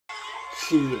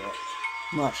Cheer.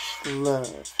 Much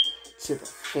love to the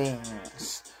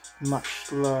fans.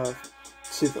 Much love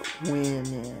to the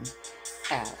women.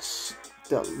 As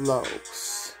the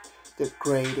LOCS, the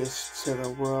greatest to the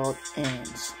world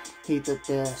ends. He the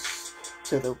best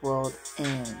to the world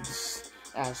ends.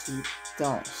 As he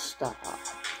don't stop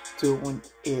doing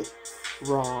it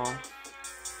raw.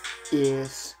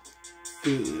 Is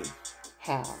the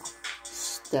how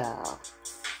style.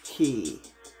 He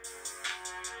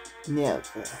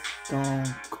never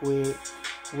gonna quit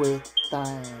with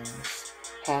things.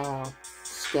 How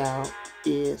style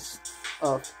is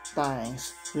of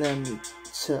things. Let me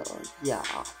tell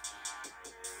y'all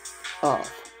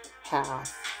of how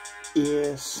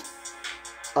is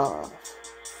of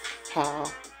how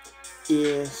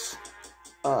is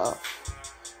of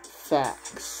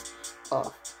facts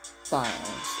of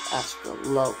things. As the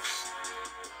LOCS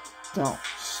don't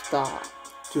stop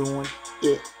doing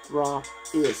it raw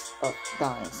is of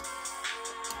things.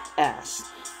 As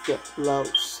the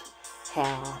LOCS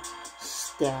how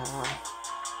style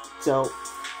dope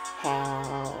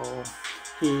how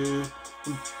he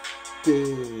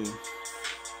be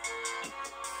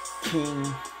King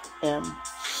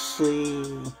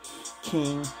MC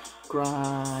King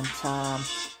Grind Time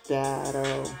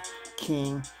Battle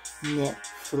King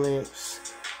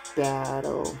Netflix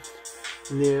Battle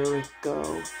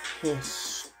Lyrical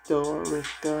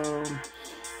Historical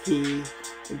he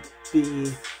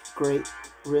be great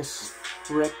risk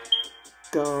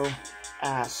go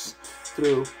ass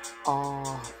through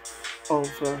all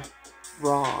over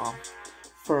raw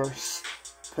first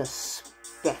perspective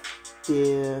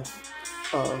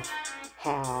of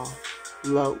how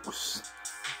LOCS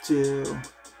do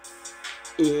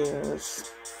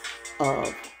is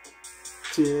of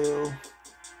do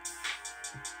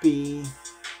be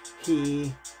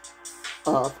he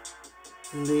of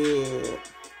live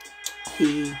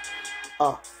he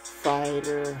a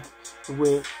fighter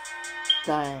with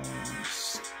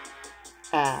things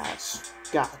as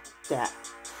got that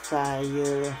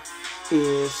fire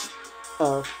is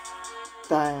of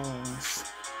things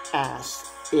as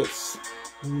it's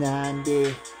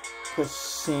 90%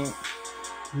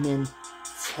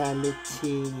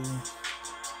 mentality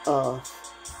of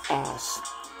as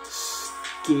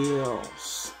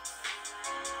skills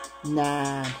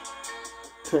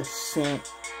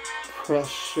 9%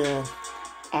 pressure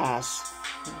as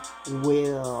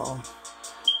will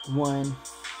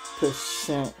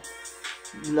 1%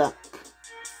 luck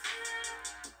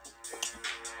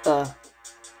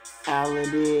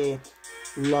ality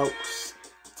LOCS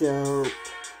dope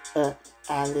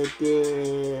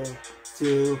ality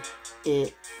do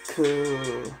it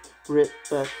cool rip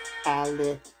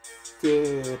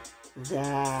ality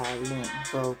violent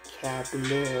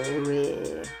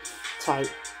vocabulary type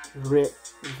rip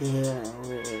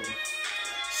very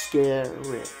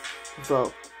scary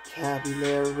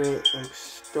vocabulary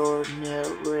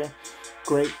extraordinary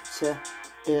great to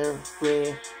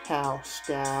every house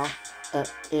style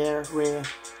area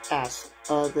as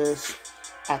others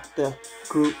at the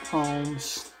group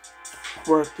homes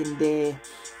working there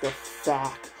the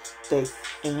fact they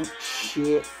ain't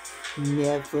shit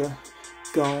never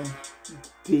gon'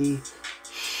 be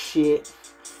shit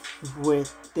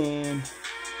within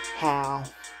how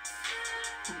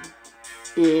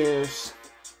is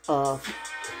of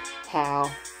how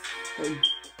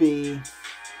be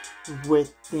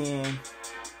within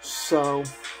so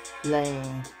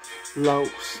lane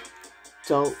LOCS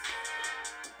dope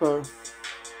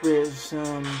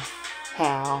rhythm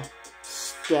how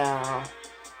style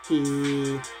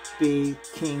he be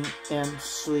King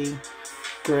MC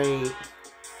great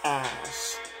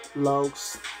as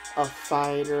LOCS a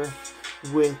fighter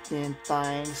within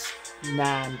things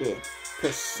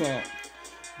 90%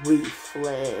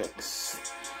 reflex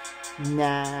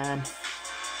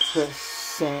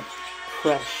 9%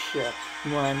 pressure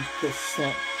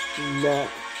 1% luck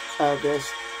others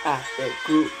at the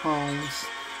group homes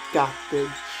got the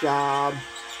job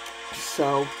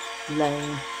so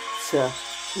lame to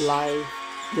life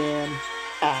them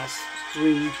as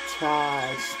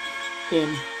retards in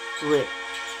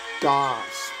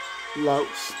regards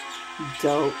LOCS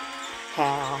dope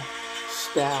how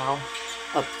style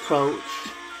approach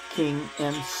King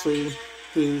MC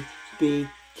he be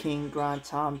King Grind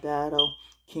Time Battle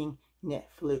King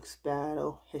Netflix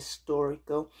Battle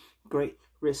historical great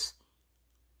risk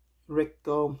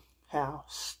Rico how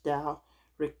style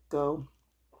Rico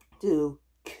do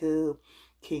cool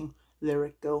King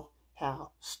lyrical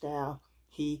how style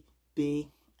he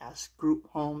be as group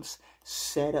homes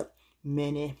set up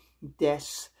many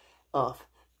deaths of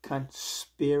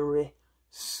conspiracy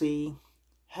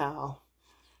how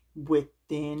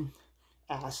within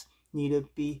as need to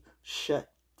be shut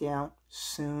down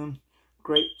soon.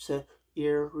 Great to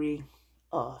eerie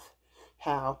of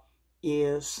how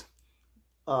is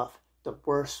of the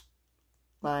worst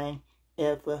thing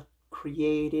ever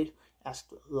created as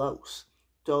the LOCS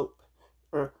dope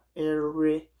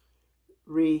eerie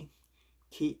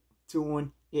keep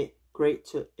doing it great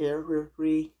to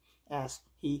eerie as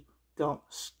he don't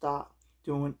stop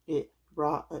doing it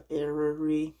raw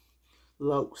eerie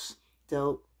LOCS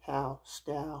dope how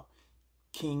style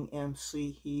King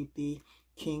MC he be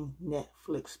King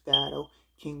Netflix battle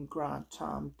King grind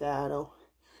time battle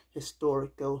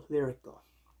historical lyrical.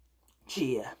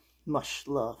 Yeah, much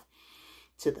love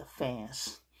to the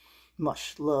fans,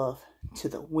 much love to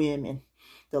the women.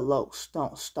 The LOCS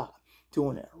don't stop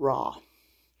doing it raw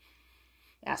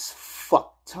as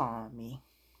fuck Tommy,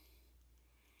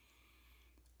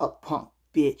 a punk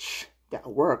bitch that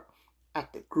work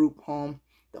at the group home.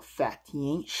 The fact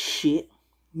he ain't shit,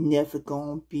 never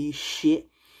gonna be shit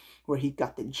where he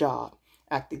got the job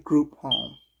at the group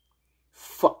home.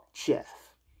 Fuck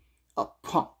Jeff, a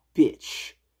punk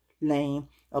bitch, lame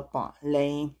upon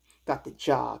lame, got the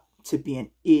job to be an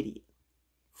idiot.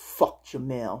 Fuck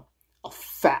Jamel, a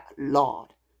fat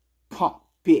lord, punk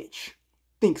bitch,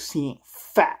 thinks he ain't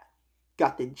fat,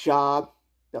 got the job,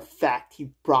 the fact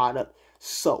he brought up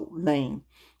so lame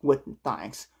with the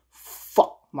things.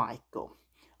 Fuck Michael,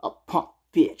 a punk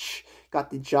bitch, got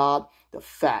the job, the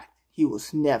fact he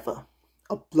was never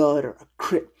a blood or a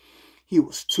crip, he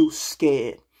was too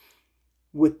scared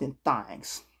with the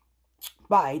things.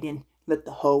 Biden let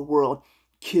the whole world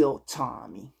kill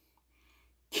Tommy,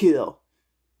 kill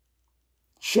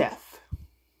Jeff,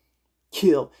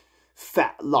 kill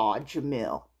Fat Lord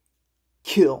Jamil,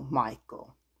 kill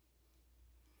Michael.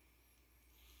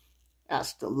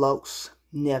 As the LOCS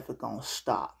never gonna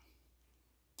stop.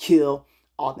 Kill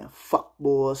all them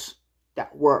fuckboys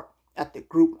that work at the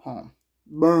group home.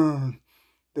 Burn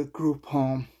the group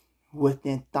home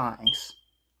within things.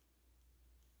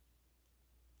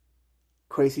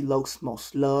 Crazy LOCS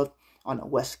most loved on the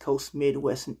West Coast,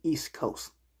 Midwest, and East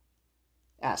Coast.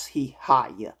 As he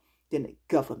higher than the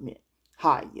government,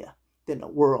 higher than the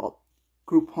world.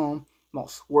 Group home,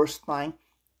 most worst thing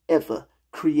ever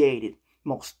created.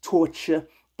 Most torture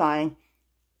thing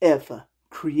ever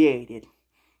created.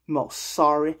 Most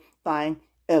sorry thing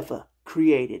ever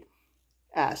created.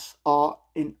 As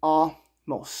all in all,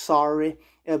 most sorry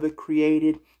ever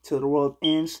created till the world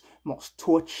ends. Most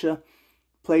torture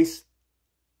place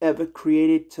ever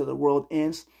created till the world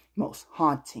ends. Most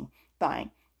haunting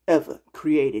thing ever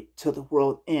created till the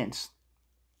world ends.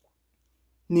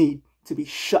 Need to be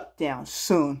shut down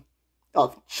soon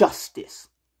of justice.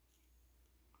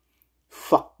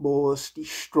 Fuckboys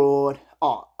destroyed,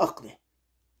 all ugly.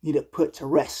 Need to put to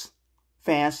rest.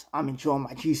 Fans, I'm enjoying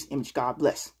my Jesus image. God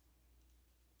bless.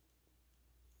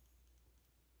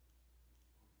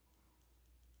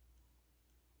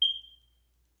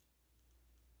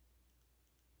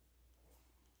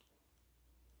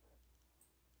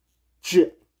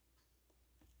 Shit.